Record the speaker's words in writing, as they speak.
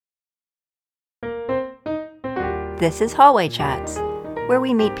This is Hallway Chats, where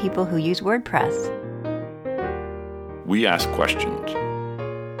we meet people who use WordPress. We ask questions,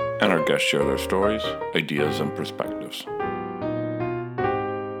 and our guests share their stories, ideas, and perspectives.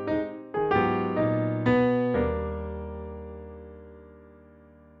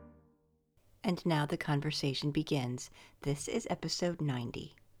 And now the conversation begins. This is episode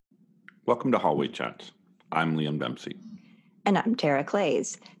 90. Welcome to Hallway Chats. I'm Liam Dempsey. And I'm Tara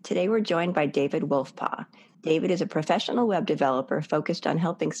Clays. Today we're joined by David Wolfpaw. David is a professional web developer focused on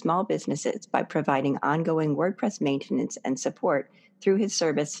helping small businesses by providing ongoing WordPress maintenance and support through his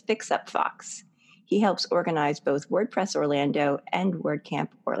service FixUpFox. He helps organize both WordPress Orlando and WordCamp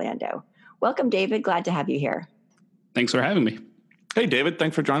Orlando. Welcome, David. Glad to have you here. Thanks for having me. Hey, David.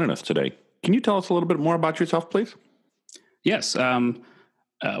 Thanks for joining us today. Can you tell us a little bit more about yourself, please? Yes.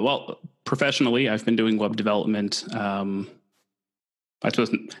 Well, professionally, I've been doing web development. I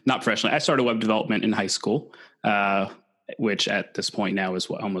suppose not professionally. I started web development in high school, which at this point now is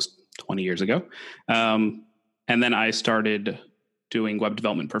almost 20 years ago. And then I started doing web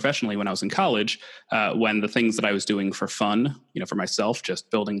development professionally when I was in college, when the things that I was doing for fun, for myself, just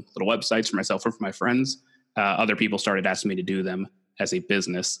building little websites for myself or for my friends, other people started asking me to do them as a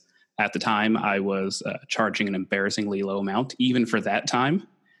business. At the time, I was charging an embarrassingly low amount, even for that time.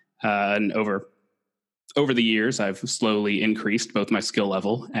 And over the years, I've slowly increased both my skill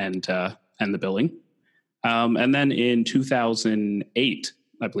level and the billing. And then in 2008,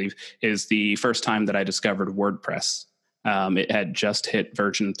 I believe, is the first time that I discovered WordPress. It had just hit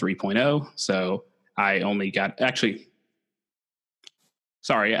version 3.0, so I only got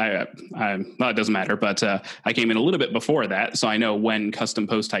Sorry, well, it doesn't matter, but I came in a little bit before that, so I know when custom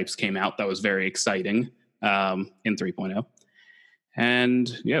post types came out, that was very exciting in 3.0. And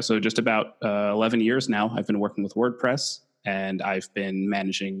yeah, so just about 11 years now, I've been working with WordPress, and I've been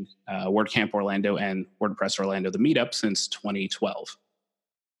managing WordCamp Orlando and WordPress Orlando, the meetup, since 2012.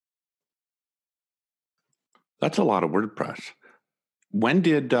 That's a lot of WordPress. When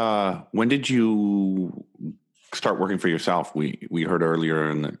did you start working for yourself? We heard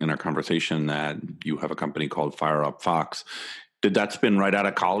earlier in our conversation that you have a company called FixUpFox. Did that spin right out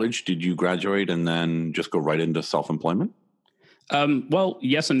of college? Did you graduate and then just go right into self-employment? Well,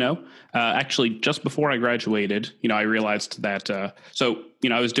 yes and no. Actually, just before I graduated, I realized that, I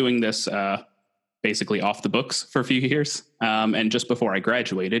was doing this basically off the books for a few years. And just before I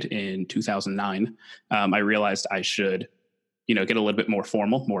graduated in 2009, I realized I should, get a little bit more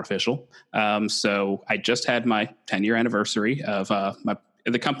formal, more official. So I just had my 10-year anniversary of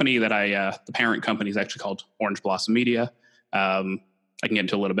the company that the parent company is actually called Orange Blossom Media. I can get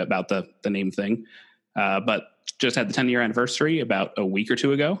into a little bit about the name thing, but just had the 10-year anniversary about a week or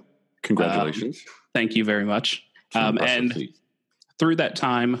two ago. Congratulations. Thank you very much. And through that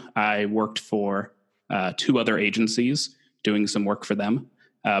time, I worked for two other agencies doing some work for them,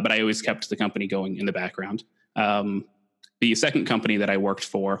 but I always kept the company going in the background. The second company that I worked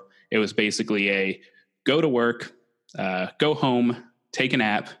for, it was basically a go to work, go home, take a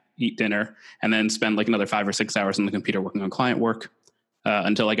nap, eat dinner, and then spend like another 5 or 6 hours on the computer working on client work.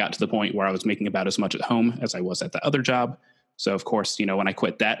 Until I got to the point where I was making about as much at home as I was at the other job. So of course, when I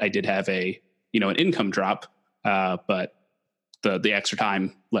quit that, I did have an income drop, but the extra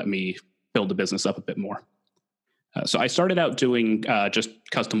time let me build the business up a bit more. So I started out doing just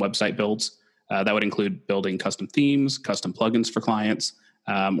custom website builds. That would include building custom themes, custom plugins for clients,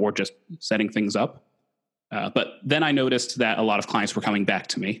 or just setting things up. But then I noticed that a lot of clients were coming back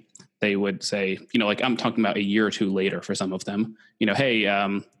to me. They would say, I'm talking about a year or two later for some of them, hey,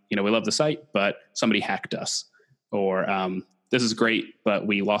 we love the site, but somebody hacked us. Or this is great, but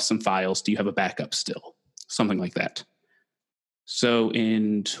we lost some files. Do you have a backup still? Something like that. So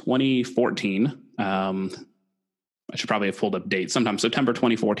in 2014, I should probably have pulled up dates, sometime September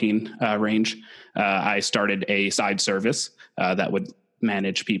 2014 range, I started a side service that would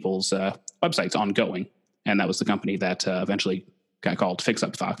manage people's websites ongoing. And that was the company that eventually got called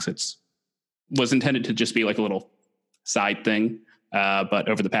FixUpFox. It was intended to just be like a little side thing, but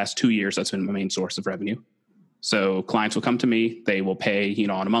over the past 2 years, that's been my main source of revenue. So clients will come to me, they will pay,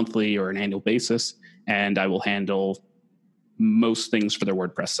 on a monthly or an annual basis, and I will handle most things for their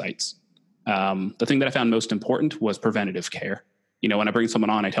WordPress sites. The thing that I found most important was preventative care. When I bring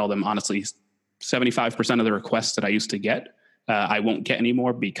someone on, I tell them, honestly, 75% of the requests that I used to get, I won't get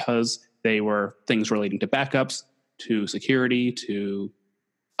anymore because they were things relating to backups, to security, to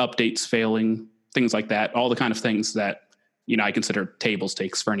updates failing, things like that. All the kind of things that, I consider table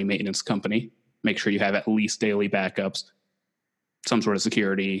stakes for any maintenance company. Make sure you have at least daily backups, some sort of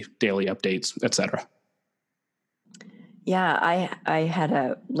security, daily updates, etc. Yeah, I had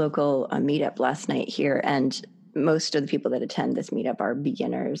a local meetup last night here, and most of the people that attend this meetup are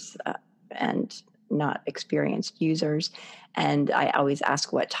beginners and not experienced users. And I always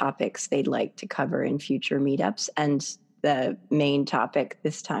ask what topics they'd like to cover in future meetups. And the main topic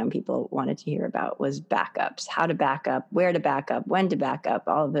this time people wanted to hear about was backups, how to back up, where to back up, when to back up,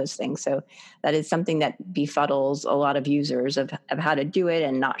 all of those things. So that is something that befuddles a lot of users of how to do it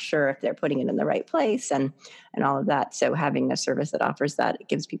and not sure if they're putting it in the right place and all of that. So having a service that offers that, it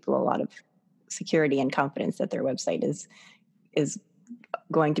gives people a lot of security and confidence that their website is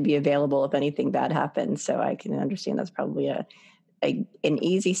going to be available if anything bad happens. So I can understand that's probably an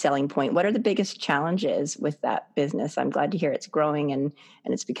easy selling point. What are the biggest challenges with that business? I'm glad to hear it's growing and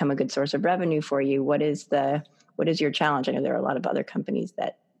it's become a good source of revenue for you. What is your challenge? I know there are a lot of other companies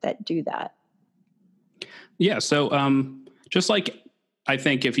that do that. Yeah. So just like I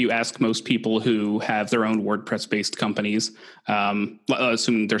think if you ask most people who have their own WordPress-based companies,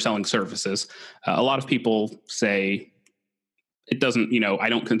 assuming they're selling services, a lot of people say, it doesn't, I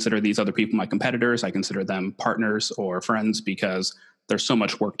don't consider these other people my competitors. I consider them partners or friends because there's so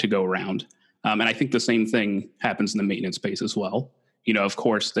much work to go around. And I think the same thing happens in the maintenance space as well. Of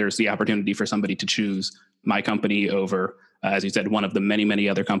course, there's the opportunity for somebody to choose my company over, as you said, one of the many, many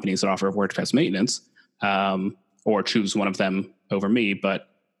other companies that offer WordPress maintenance, or choose one of them over me. But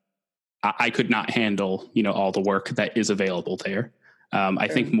I could not handle, all the work that is available there. I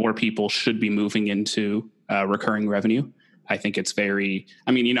think more people should be moving into recurring revenue. I think it's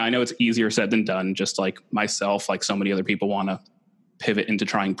I know it's easier said than done, just like myself, like so many other people want to pivot into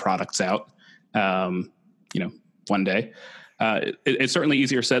trying products out, one day. It's certainly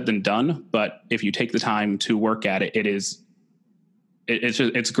easier said than done, but if you take the time to work at it,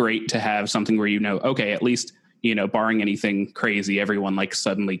 it's great to have something where, okay, at least, barring anything crazy, everyone like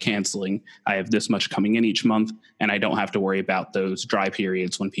suddenly canceling, I have this much coming in each month and I don't have to worry about those dry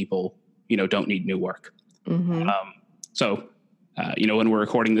periods when people, don't need new work. Mm-hmm. So, when we're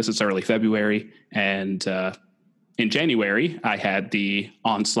recording this, it's early February, and in January, I had the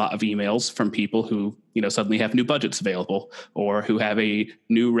onslaught of emails from people who, suddenly have new budgets available or who have a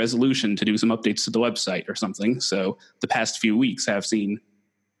new resolution to do some updates to the website or something. So the past few weeks have seen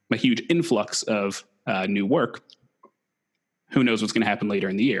a huge influx of new work. Who knows what's going to happen later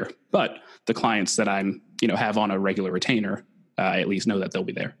in the year? But the clients that I'm, have on a regular retainer, I at least know that they'll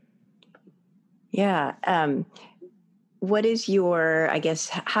be there. Yeah. What is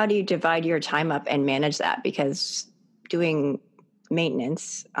how do you divide your time up and manage that? Because doing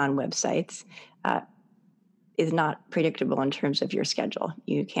maintenance on websites is not predictable in terms of your schedule.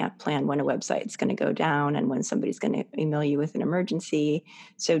 You can't plan when a website's going to go down and when somebody's going to email you with an emergency.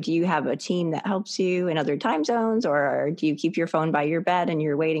 So do you have a team that helps you in other time zones, or do you keep your phone by your bed and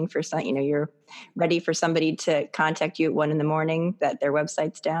you're waiting for you're ready for somebody to contact you at 1 a.m. that their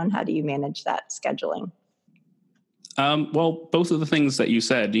website's down? How do you manage that scheduling? Well, both of the things that you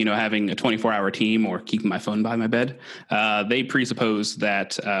said, having a 24-hour team or keeping my phone by my bed, they presuppose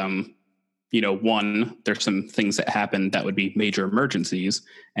that, one, there's some things that happen that would be major emergencies.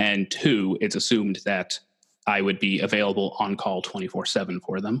 And two, it's assumed that I would be available on call 24/7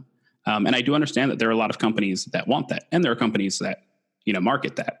 for them. And I do understand that there are a lot of companies that want that. And there are companies that,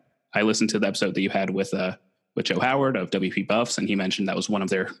 market that. I listened to the episode that you had with Joe Howard of WP Buffs, and he mentioned that was one of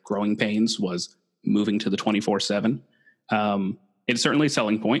their growing pains was moving to the 24/7. It's certainly a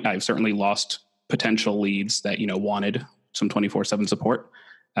selling point. I've certainly lost potential leads that, wanted some 24/7 support.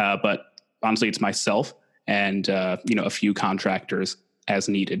 But honestly, it's myself and, a few contractors as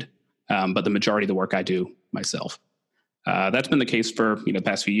needed. But the majority of the work I do myself. That's been the case for, the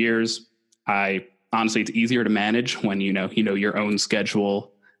past few years. Honestly, it's easier to manage when, your own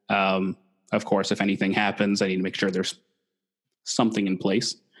schedule. Of course, if anything happens, I need to make sure there's something in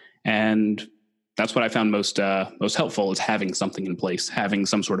place. And that's what I found most helpful is having something in place, having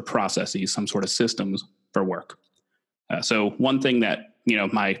some sort of processes, some sort of systems for work. So one thing that,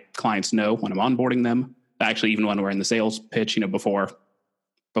 my clients know when I'm onboarding them, actually, even when we're in the sales pitch,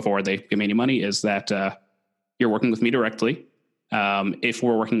 before they give me any money, is that you're working with me directly. If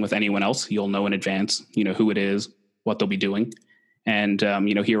we're working with anyone else, you'll know in advance, who it is, what they'll be doing. And,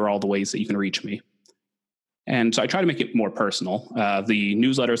 here are all the ways that you can reach me. And so I try to make it more personal. The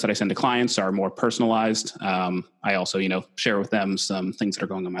newsletters that I send to clients are more personalized. I also, share with them some things that are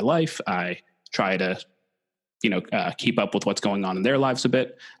going on in my life. I try to, keep up with what's going on in their lives a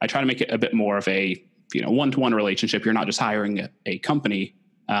bit. I try to make it a bit more of a, one-to-one relationship. You're not just hiring a company,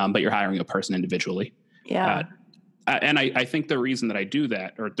 but you're hiring a person individually. Yeah. And I think the reason that I do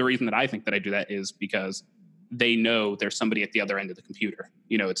that, or the reason that I think that I do that, is because they know there's somebody at the other end of the computer.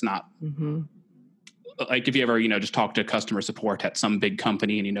 It's not... Mm-hmm. like if you ever, just talk to customer support at some big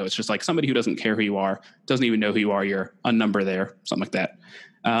company and, it's just like somebody who doesn't care who you are, doesn't even know who you are, you're a number there, something like that.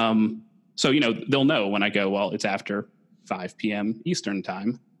 So, they'll know when I go, well, it's after 5 p.m. Eastern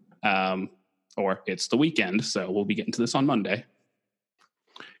time, or it's the weekend. So we'll be getting to this on Monday.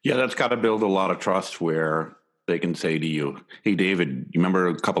 Yeah, that's got to build a lot of trust where they can say to you, hey, David, you remember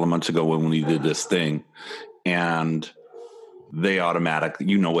a couple of months ago when we did this thing? And they automatically,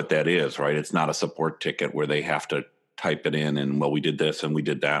 you know what that is, right? It's not a support ticket where they have to type it in and, well, we did this and we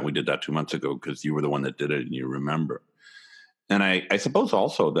did that 2 months ago because you were the one that did it and you remember. And I suppose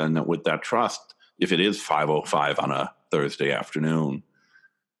also then that with that trust, if it is 5:05 on a Thursday afternoon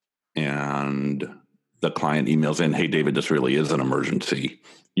and the client emails in, hey, David, this really is an emergency.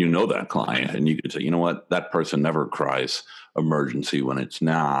 You know that client, and you can say, you know what, that person never cries emergency when it's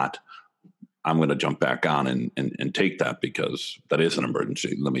not. I'm going to jump back on and take that because that is an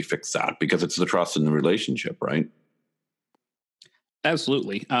emergency. Let me fix that because it's the trust in the relationship, right?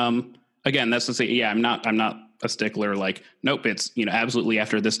 Absolutely. Again, that's to say, yeah, I'm not a stickler like, nope, it's, absolutely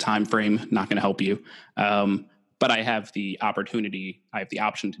after this time frame, not going to help you. But I have the opportunity, I have the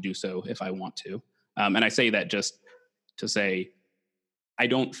option to do so if I want to. And I say that just to say, I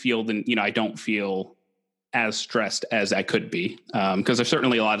don't feel as stressed as I could be. Because there's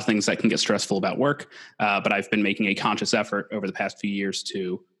certainly a lot of things that can get stressful about work. But I've been making a conscious effort over the past few years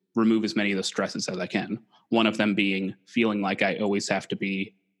to remove as many of the stresses as I can. One of them being feeling like I always have to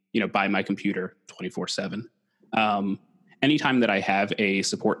be, by my computer 24/7. Anytime that I have a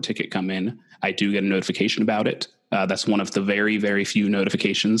support ticket come in, I do get a notification about it. That's one of the very, very few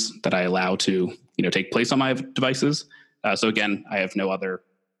notifications that I allow to, take place on my devices. So again, I have no other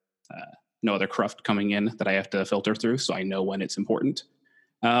cruft coming in that I have to filter through, so I know when it's important.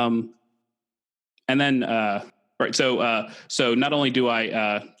 And then, right. So not only do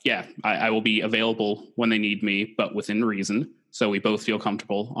I will be available when they need me, but within reason. So we both feel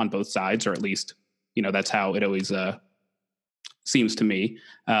comfortable on both sides, or at least, that's how it always seems to me.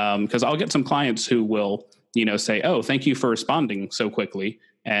 Because I'll get some clients who will, say, oh, thank you for responding so quickly.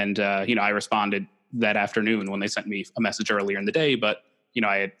 And, I responded that afternoon when they sent me a message earlier in the day, but,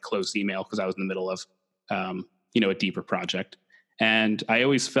 I had closed the email because I was in the middle of, a deeper project. And I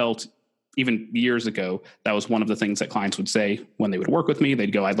always felt, even years ago, that was one of the things that clients would say when they would work with me.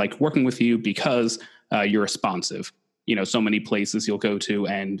 They'd go, I'd like working with you because you're responsive. So many places you'll go to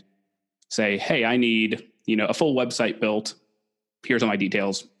and say, hey, I need, a full website built. Here's all my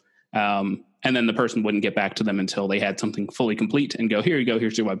details. And then the person wouldn't get back to them until they had something fully complete and go, here you go,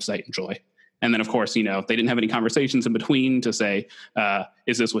 here's your website, enjoy. And then, of course, they didn't have any conversations in between to say,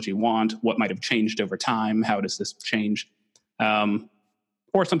 is this what you want? What might have changed over time? How does this change?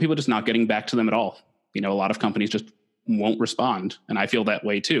 Or some people just not getting back to them at all. A lot of companies just won't respond. And I feel that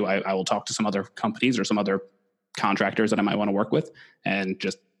way too. I will talk to some other companies or some other contractors that I might want to work with and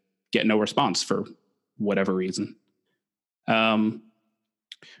just get no response for whatever reason.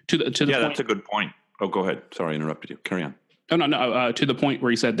 To the point, that's a good point. Oh, go ahead. Sorry, I interrupted you. Carry on. Oh, no. To the point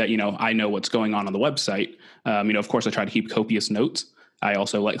where you said that, I know what's going on the website. Of course, I try to keep copious notes. I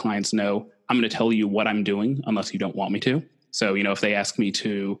also let clients know I'm going to tell you what I'm doing unless you don't want me to. So, if they ask me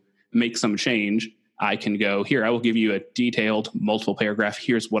to make some change, I can go, here, I will give you a detailed multiple paragraph.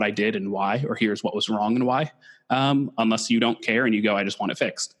 Here's what I did and why, or here's what was wrong and why. Unless you don't care and you go, I just want it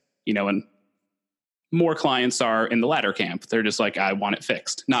fixed. And more clients are in the latter camp. They're just like, I want it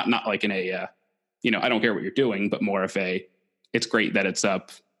fixed. Not like in a, I don't care what you're doing, but more of a, it's great that it's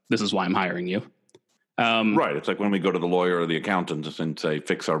up. This is why I'm hiring you. Right. It's like when we go to the lawyer or the accountant and say,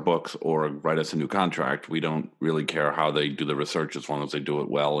 fix our books or write us a new contract. We don't really care how they do the research as long as they do it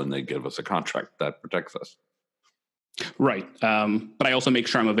well and they give us a contract that protects us. Right. But I also make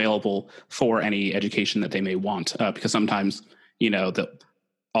sure I'm available for any education that they may want, because sometimes,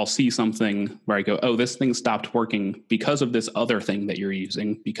 I'll see something where I go, oh, this thing stopped working because of this other thing that you're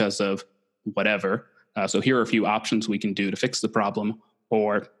using because of whatever. So here are a few options we can do to fix the problem,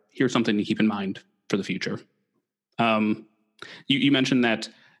 or here's something to keep in mind for the future. You mentioned that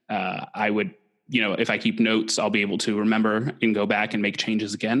I would, if I keep notes, I'll be able to remember and go back and make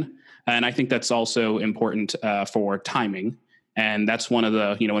changes again. And I think that's also important for timing. And that's one of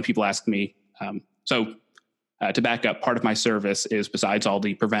the, when people ask me, to back up, part of my service is, besides all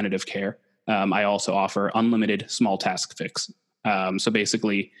the preventative care, I also offer unlimited small task fix. So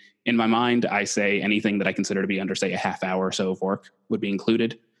basically, in my mind, I say anything that I consider to be under, say, a half hour or so of work would be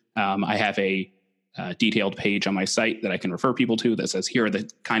included. I have a detailed page on my site that I can refer people to that says, here are the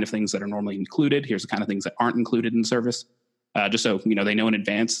kind of things that are normally included. Here's the kind of things that aren't included in service. Just so, they know in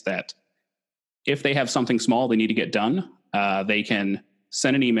advance that if they have something small they need to get done, they can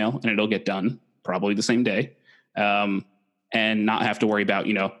send an email and it'll get done. probably the same day, and not have to worry about,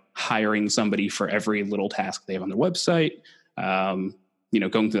 hiring somebody for every little task they have on their website,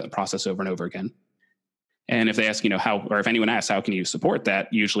 going through that process over and over again. And if they ask, how, or if anyone asks, how can you support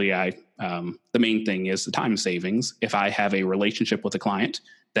that? Usually the main thing is the time savings. If I have a relationship with a client,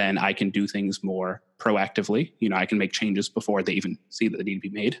 then I can do things more proactively. I can make changes before they even see that they need to be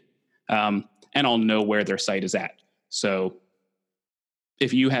made. And I'll know where their site is at. So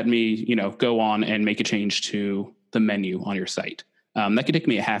if you had me, go on and make a change to the menu on your site, that could take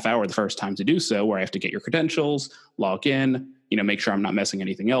me a half hour the first time to do so, where I have to get your credentials, log in, make sure I'm not messing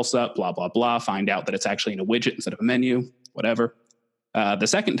anything else up, blah, blah, blah, find out that it's actually in a widget instead of a menu, whatever. The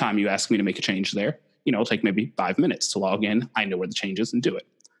second time you ask me to make a change there, it'll take maybe 5 minutes to log in. I know where the change is and do it.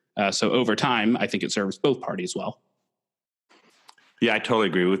 So over time, I think it serves both parties well. Yeah, I totally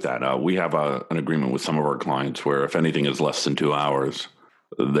agree with that. We have an agreement with some of our clients where if anything is less than 2 hours,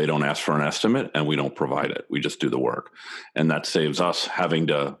 they don't ask for an estimate and we don't provide it. We just do the work. And that saves us having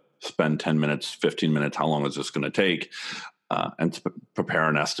to spend 10 minutes, 15 minutes, how long is this going to take, and prepare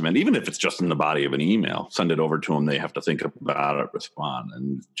an estimate. Even if it's just in the body of an email, send it over to them. They have to think about it, respond.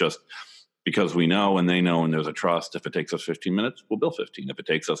 And just because we know and they know and there's a trust, if it takes us 15 minutes, we'll bill 15. If it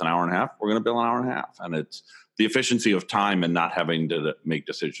takes us an hour and a half, we're going to bill an hour and a half. And it's the efficiency of time and not having to make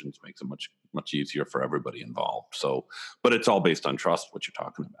decisions makes it much, much easier for everybody involved. So, but it's all based on trust, what you're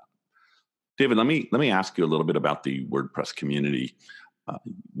talking about. David, let me ask you a little bit about the WordPress community.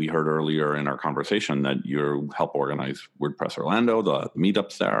 We heard earlier in our conversation that you help organize WordPress Orlando, the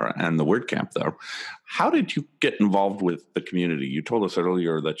meetups there, and the WordCamp there. How did you get involved with the community? You told us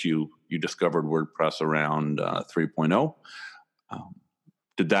earlier that you discovered WordPress around 3.0.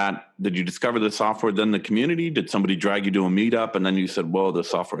 Did you discover the software then the community? Did somebody drag you to a meetup and then you said, whoa, this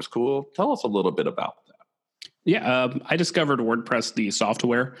software is cool? Tell us a little bit about that. Yeah, I discovered WordPress, the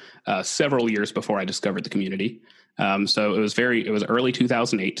software, several years before I discovered the community. So it was early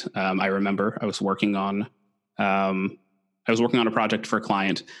 2008. I remember I was working on a project for a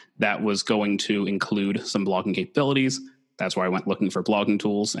client that was going to include some blogging capabilities. That's where I went looking for blogging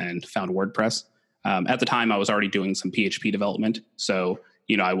tools and found WordPress. At the time, I was already doing some PHP development, so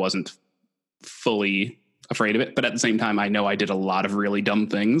I wasn't fully afraid of it. But at the same time, I know I did a lot of really dumb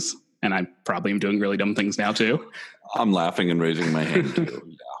things, and I probably am doing really dumb things now too. I'm laughing and raising my hand too.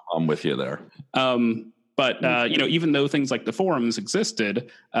 Yeah, I'm with you there. But even though things like the forums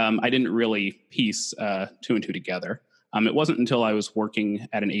existed, I didn't really piece two and two together. It wasn't until I was working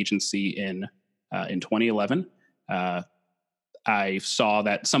at an agency in 2011, I saw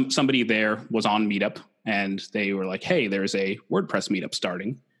that somebody there was on Meetup, and they were like, "Hey, there's a WordPress meetup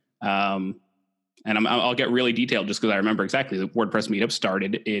starting." And I'll get really detailed just because I remember exactly. The WordPress meetup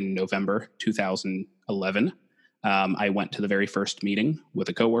started in November 2011. I went to the very first meeting with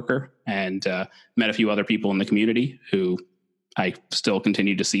a coworker and met a few other people in the community who I still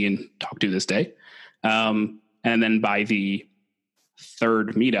continue to see and talk to this day. And then by the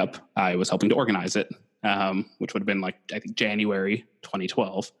third meetup, I was helping to organize it, which would have been I think January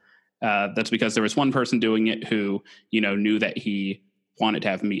 2012. That's because there was one person doing it who, knew that he wanted to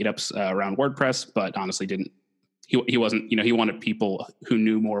have meetups around WordPress, but honestly he wasn't, he wanted people who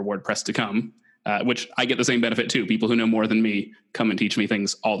knew more WordPress to come. Which I get the same benefit too. People who know more than me come and teach me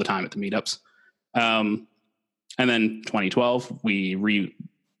things all the time at the meetups. And then 2012, we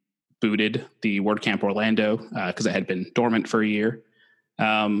rebooted the WordCamp Orlando because it had been dormant for a year.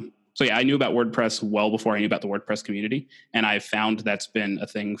 So yeah, I knew about WordPress well before I knew about the WordPress community. And I've found that's been a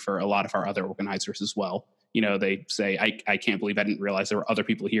thing for a lot of our other organizers as well. They say, I can't believe I didn't realize there were other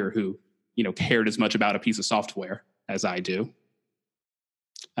people here who, cared as much about a piece of software as I do.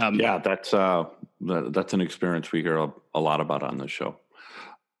 Yeah, that's an experience we hear a lot about on this show.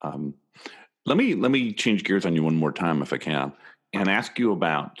 Let me change gears on you one more time, if I can, and ask you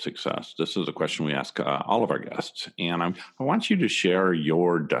about success. This is a question we ask all of our guests, and I want you to share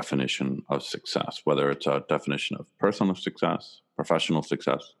your definition of success, whether it's a definition of personal success, professional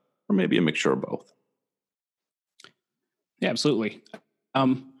success, or maybe a mixture of both. Yeah, absolutely.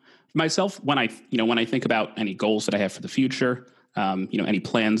 Myself, when I think about any goals that I have for the future, any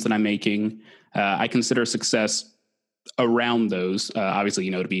plans that I'm making, I consider success around those, obviously,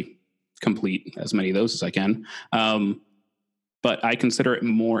 to be complete as many of those as I can. But I consider it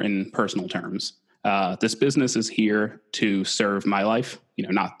more in personal terms. This business is here to serve my life,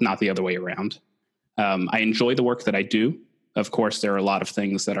 not the other way around. I enjoy the work that I do. Of course, there are a lot of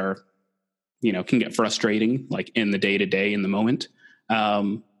things that are, can get frustrating, like in the day-to-day, in the moment.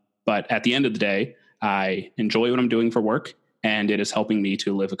 But at the end of the day, I enjoy what I'm doing for work, and it is helping me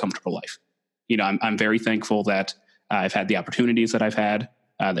to live a comfortable life. I'm very thankful that I've had the opportunities that I've had.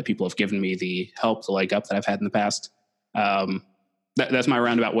 that people have given me the help, the leg up that I've had in the past. That's my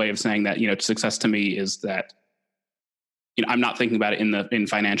roundabout way of saying that, success to me is that, I'm not thinking about it in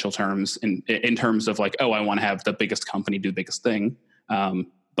financial terms, in terms of like, I want to have the biggest company do the biggest thing.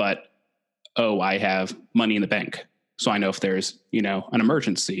 But, I have money in the bank. So I know if there's, an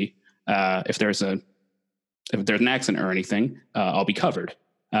emergency, if there's an accident or anything, I'll be covered.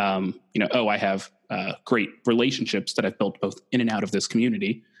 I have great relationships that I've built both in and out of this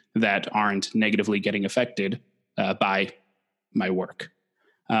community that aren't negatively getting affected by my work.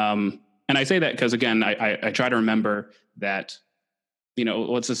 And I say that because, again, I try to remember that,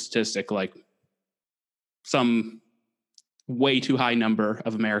 what's a statistic, like some way too high number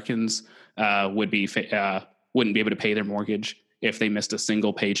of Americans wouldn't be able to pay their mortgage if they missed a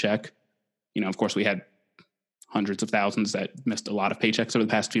single paycheck. Of course, we had hundreds of thousands that missed a lot of paychecks over the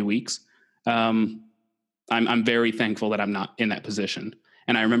past few weeks. I'm very thankful that I'm not in that position.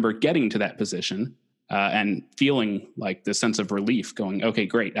 And I remember getting to that position and feeling like this sense of relief, going, okay,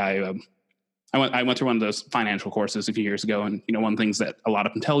 great. I went through one of those financial courses a few years ago. And, one of the things that a lot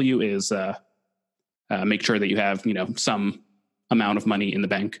of them tell you is make sure that you have, some amount of money in the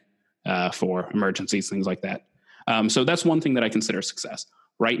bank for emergencies, things like that. So that's one thing that I consider success.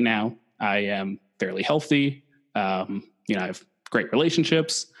 Right now, I am fairly healthy. I have great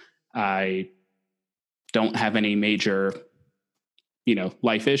relationships. I don't have any major,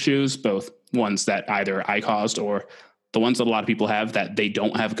 life issues, both ones that either I caused or the ones that a lot of people have that they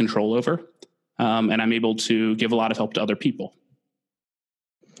don't have control over. And I'm able to give a lot of help to other people.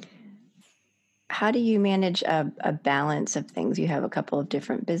 How do you manage a balance of things? You have a couple of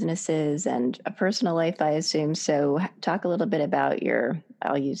different businesses and a personal life, I assume. So talk a little bit about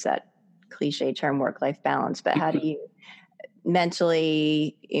I'll use that cliche term, work-life balance, but how do you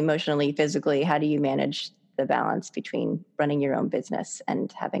mentally, emotionally, physically, how do you manage the balance between running your own business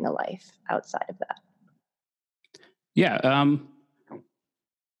and having a life outside of that? Yeah.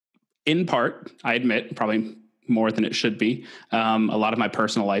 In part, I admit, probably more than it should be. A lot of my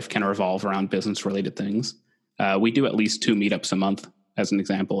personal life can revolve around business-related things. We do at least 2 meetups a month, as an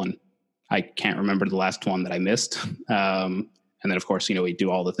example, and I can't remember the last one that I missed. And then, of course, we do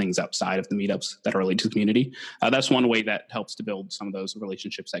all the things outside of the meetups that are related to the community. That's one way that helps to build some of those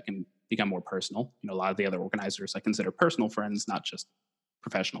relationships that can become more personal. A lot of the other organizers I consider personal friends, not just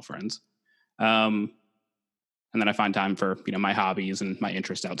professional friends. And then I find time for, my hobbies and my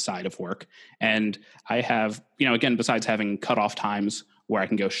interests outside of work. And I have, again, besides having cutoff times where I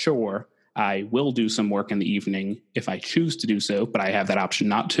can go, sure, I will do some work in the evening if I choose to do so, but I have that option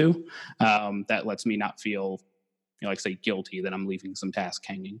not to. That lets me not feel, say, guilty that I'm leaving some task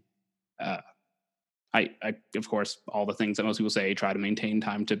hanging. I, of course, all the things that most people say, try to maintain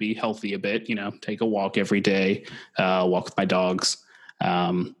time to be healthy a bit, take a walk every day, walk with my dogs,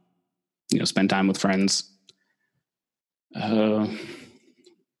 spend time with friends. I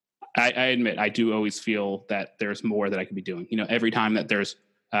admit I do always feel that there's more that I could be doing. Every time that there's,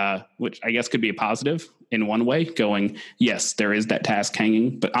 which I guess could be a positive in one way, going, yes, there is that task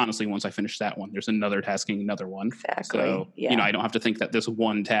hanging, but honestly, once I finish that one, there's another task hanging, another one. Exactly. So, yeah. I don't have to think that this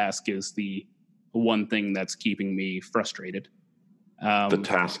one task is the one thing that's keeping me frustrated. The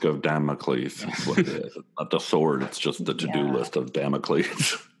task of Damocles is what it is. It's not the sword. It's just the to-do list of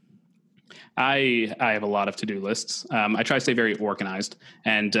Damocles. I have a lot of to-do lists. I try to stay very organized.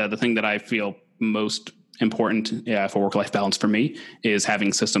 And the thing that I feel most important for work-life balance for me is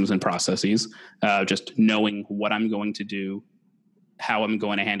having systems and processes, just knowing what I'm going to do, how I'm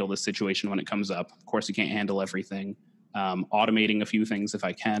going to handle this situation when it comes up. Of course, you can't handle everything. Automating a few things if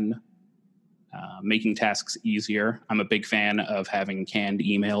I can, making tasks easier. I'm a big fan of having canned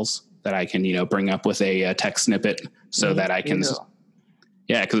emails that I can, bring up with a text snippet so that I can...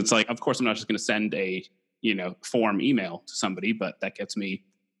 Yeah, because it's like, of course, I'm not just going to send a, form email to somebody, but that gets me,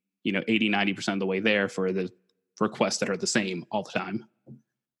 80, 90% of the way there for the requests that are the same all the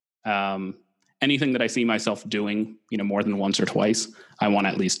time. Anything that I see myself doing, more than once or twice, I want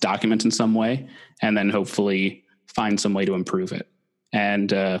to at least document in some way and then hopefully find some way to improve it.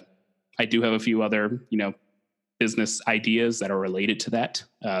 And I do have a few other, business ideas that are related to that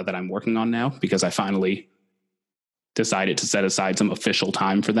I'm working on now because I finally decided to set aside some official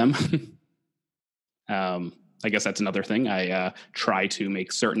time for them. I guess that's another thing. I try to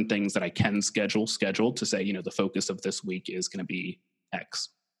make certain things that I can schedule to say, the focus of this week is going to be X.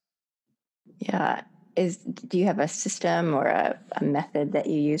 Yeah. Do you have a system or a method that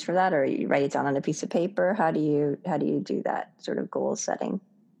you use for that, or you write it down on a piece of paper? How do you do that sort of goal setting?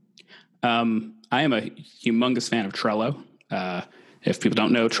 I am a humongous fan of Trello. If people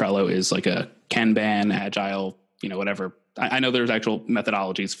don't know, Trello is like a Kanban agile whatever. I know there's actual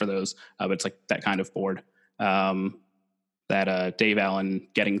methodologies for those, but it's like that kind of board. That Dave Allen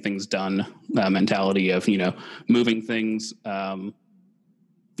getting things done mentality of, moving things,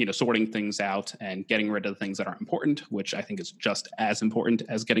 sorting things out and getting rid of the things that aren't important, which I think is just as important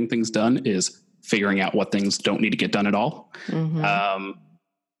as getting things done, is figuring out what things don't need to get done at all. Mm-hmm.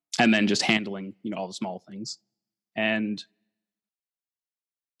 And then just handling, all the small things. And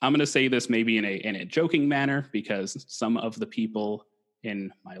I'm going to say this maybe in a joking manner, because some of the people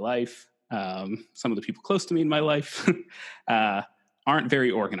in my life, some of the people close to me in my life aren't very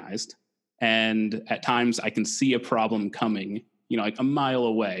organized. And at times I can see a problem coming, like a mile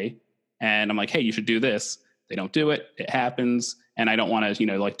away. And I'm like, hey, you should do this. They don't do it. It happens. And I don't want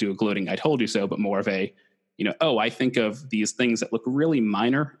to, like do a gloating, I told you so, but more of a, I think of these things that look really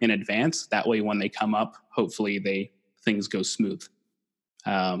minor in advance. That way, when they come up, hopefully things go smooth.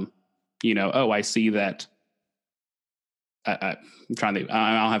 I see that. I'm trying to,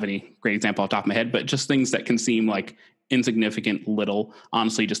 I don't have any great example off the top of my head, but just things that can seem like insignificant, little.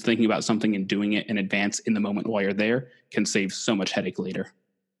 Honestly, just thinking about something and doing it in advance in the moment while you're there can save so much headache later.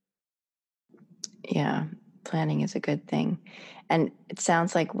 Yeah, planning is a good thing. And it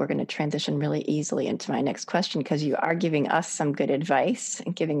sounds like we're going to transition really easily into my next question, because you are giving us some good advice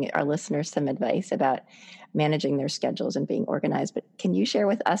and giving our listeners some advice about managing their schedules and being organized. But can you share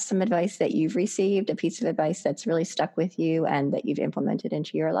with us some advice that you've received, a piece of advice that's really stuck with you and that you've implemented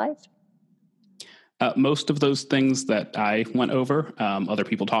into your life? Most of those things that I went over, other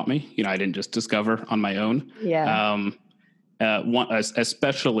people taught me. I didn't just discover on my own. Yeah.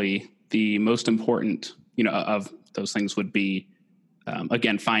 Especially the most important, of those things would be,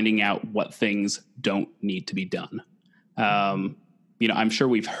 again, finding out what things don't need to be done. I'm sure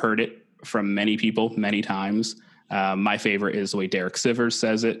we've heard it from many people many times. My favorite is the way Derek Sivers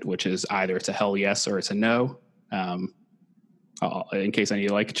says it, which is either it's a hell yes or it's a no. In case I need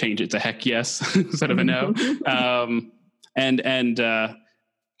to change it to heck yes instead of a no. And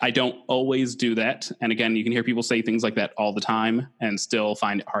I don't always do that. And again, you can hear people say things like that all the time and still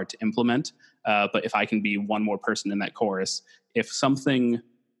find it hard to implement. But if I can be one more person in that chorus, if something,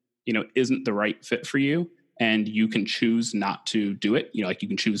 isn't the right fit for you and you can choose not to do it, you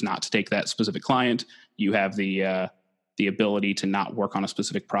can choose not to take that specific client, you have the ability to not work on a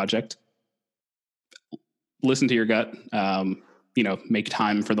specific project. Listen to your gut, make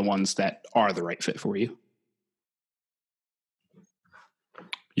time for the ones that are the right fit for you.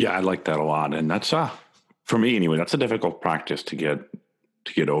 Yeah, I like that a lot. And that's, for me anyway, that's a difficult practice to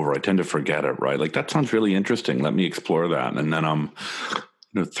get over. I tend to forget it, right? Like, that sounds really interesting. Let me explore that. And then I'm,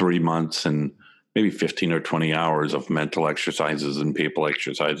 3 months and maybe 15 or 20 hours of mental exercises and paper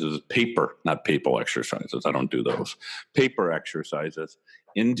exercises, not paper exercises. I don't do those. Paper exercises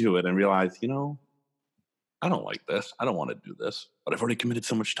into it and realize, I don't like this. I don't want to do this, but I've already committed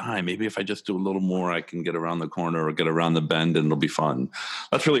so much time. Maybe if I just do a little more, I can get around the corner or get around the bend and it'll be fun.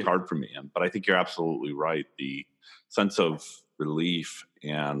 That's really hard for me. But I think you're absolutely right. The sense of relief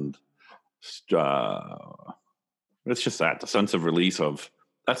and it's just that, the sense of release of,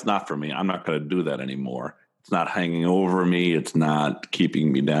 that's not for me. I'm not going to do that anymore. It's not hanging over me. It's not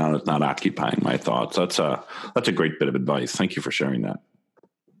keeping me down. It's not occupying my thoughts. That's a great bit of advice. Thank you for sharing that.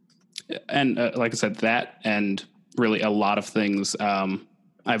 And like I said, that and really a lot of things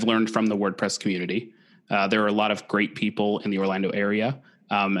I've learned from the WordPress community. There are a lot of great people in the Orlando area.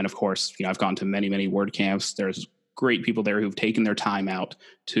 And of course, I've gone to many, many WordCamps. There's great people there who've taken their time out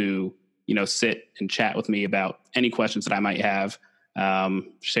to, sit and chat with me about any questions that I might have,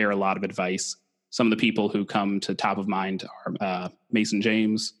 share a lot of advice. Some of the people who come to top of mind are Mason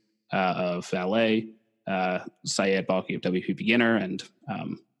James of Valet, Syed Balki of WP Beginner, and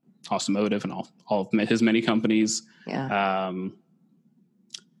Automotive and all of his many companies. Yeah.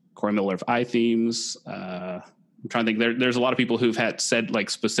 Corey Miller of iThemes. I'm trying to think. There's a lot of people who've said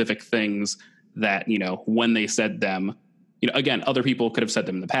specific things that when they said them, again, other people could have said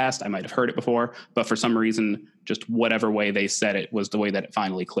them in the past. I might have heard it before, but for some reason, just whatever way they said it was the way that it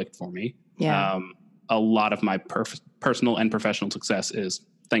finally clicked for me. Yeah. A lot of my personal and professional success is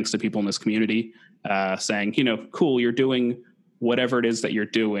thanks to people in this community saying, cool, you're doing whatever it is that you're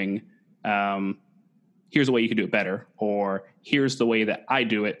doing. Here's a way you can do it better, or here's the way that I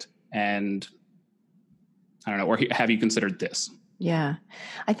do it. And I don't know, or have you considered this? Yeah,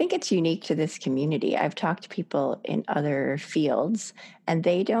 I think it's unique to this community. I've talked to people in other fields, and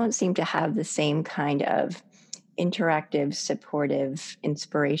they don't seem to have the same kind of interactive, supportive,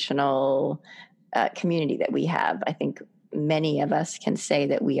 inspirational community that we have. I think many of us can say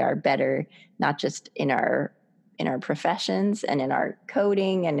that we are better, not just in our in our professions and in our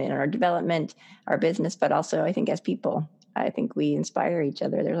coding and in our development, our business, but also I think as people. I think we inspire each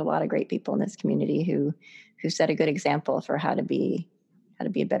other. There's a lot of great people in this community who set a good example for how to be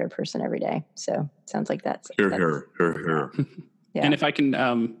a better person every day. So it sounds like that's here. Yeah. And if I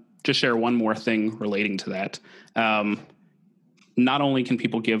can just share one more thing relating to that. Not only do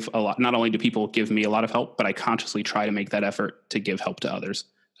people give me a lot of help, but I consciously try to make that effort to give help to others.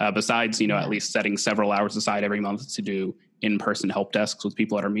 Besides, at least setting several hours aside every month to do in-person help desks with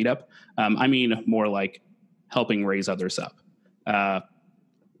people at our meetup. I mean, more like helping raise others up.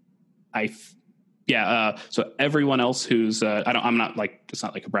 So everyone else who's, I'm not like, it's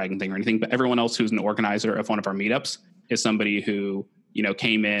not like a bragging thing or anything, but everyone else who's an organizer of one of our meetups is somebody who,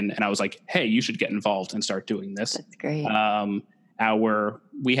 came in and I was like, hey, you should get involved and start doing this. That's great.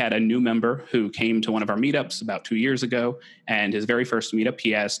 We had a new member who came to one of our meetups about 2 years ago, and his very first meetup,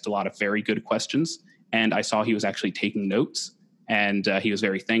 he asked a lot of very good questions. And I saw he was actually taking notes, and he was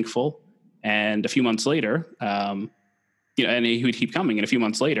very thankful. And a few months later, and he would keep coming. And a few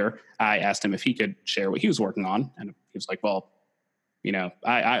months later, I asked him if he could share what he was working on. And he was like, well,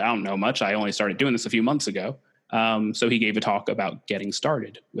 I don't know much. I only started doing this a few months ago. So he gave a talk about getting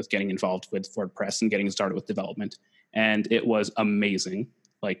started with getting involved with WordPress and getting started with development. And it was amazing.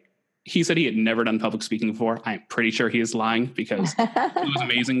 Like, he said he had never done public speaking before. I'm pretty sure he is lying because it was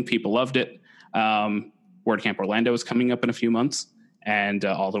amazing. People loved it. WordCamp Orlando is coming up in a few months. And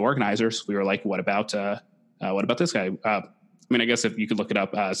all the organizers, we were like, what about this guy? I guess if you could look it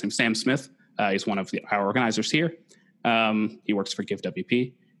up, his name's Sam Smith. He's one of our organizers here. He works for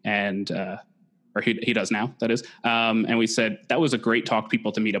GiveWP, and or he does now, that is. And we said, that was a great talk.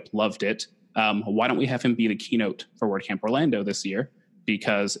 People to meet up loved it. Why don't we have him be the keynote for WordCamp Orlando this year?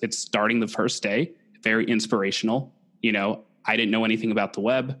 Because it's starting the first day, very inspirational. I didn't know anything about the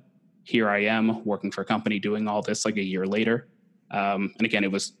web. Here I am working for a company doing all this like a year later. And again,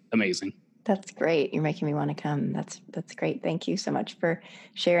 it was amazing. That's great. You're making me want to come. That's great. Thank you so much for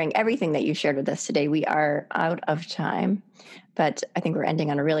sharing everything that you shared with us today. We are out of time, but I think we're ending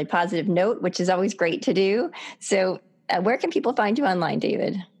on a really positive note, which is always great to do. So where can people find you online,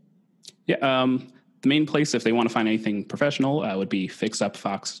 David? Yeah, the main place, if they want to find anything professional, would be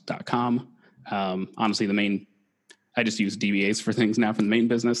fixupfox.com. Honestly, I just use DBAs for things now from the main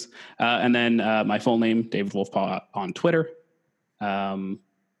business. And then my full name, David Wolfpaw, on Twitter.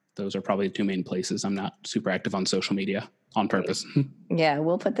 Those are probably the two main places. I'm not super active on social media on purpose. Yeah,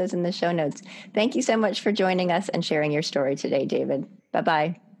 we'll put those in the show notes. Thank you so much for joining us and sharing your story today, David.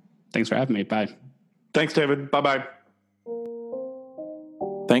 Bye-bye. Thanks for having me. Bye. Thanks, David. Bye-bye.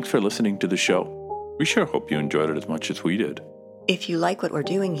 Thanks for listening to the show. We sure hope you enjoyed it as much as we did. If you like what we're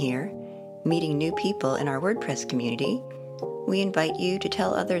doing here, meeting new people in our WordPress community, we invite you to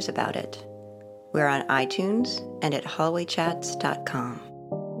tell others about it. We're on iTunes and at hallwaychats.com.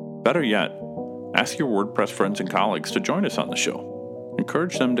 Better yet, ask your WordPress friends and colleagues to join us on the show.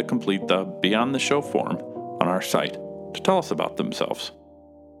 Encourage them to complete the Beyond the Show form on our site to tell us about themselves.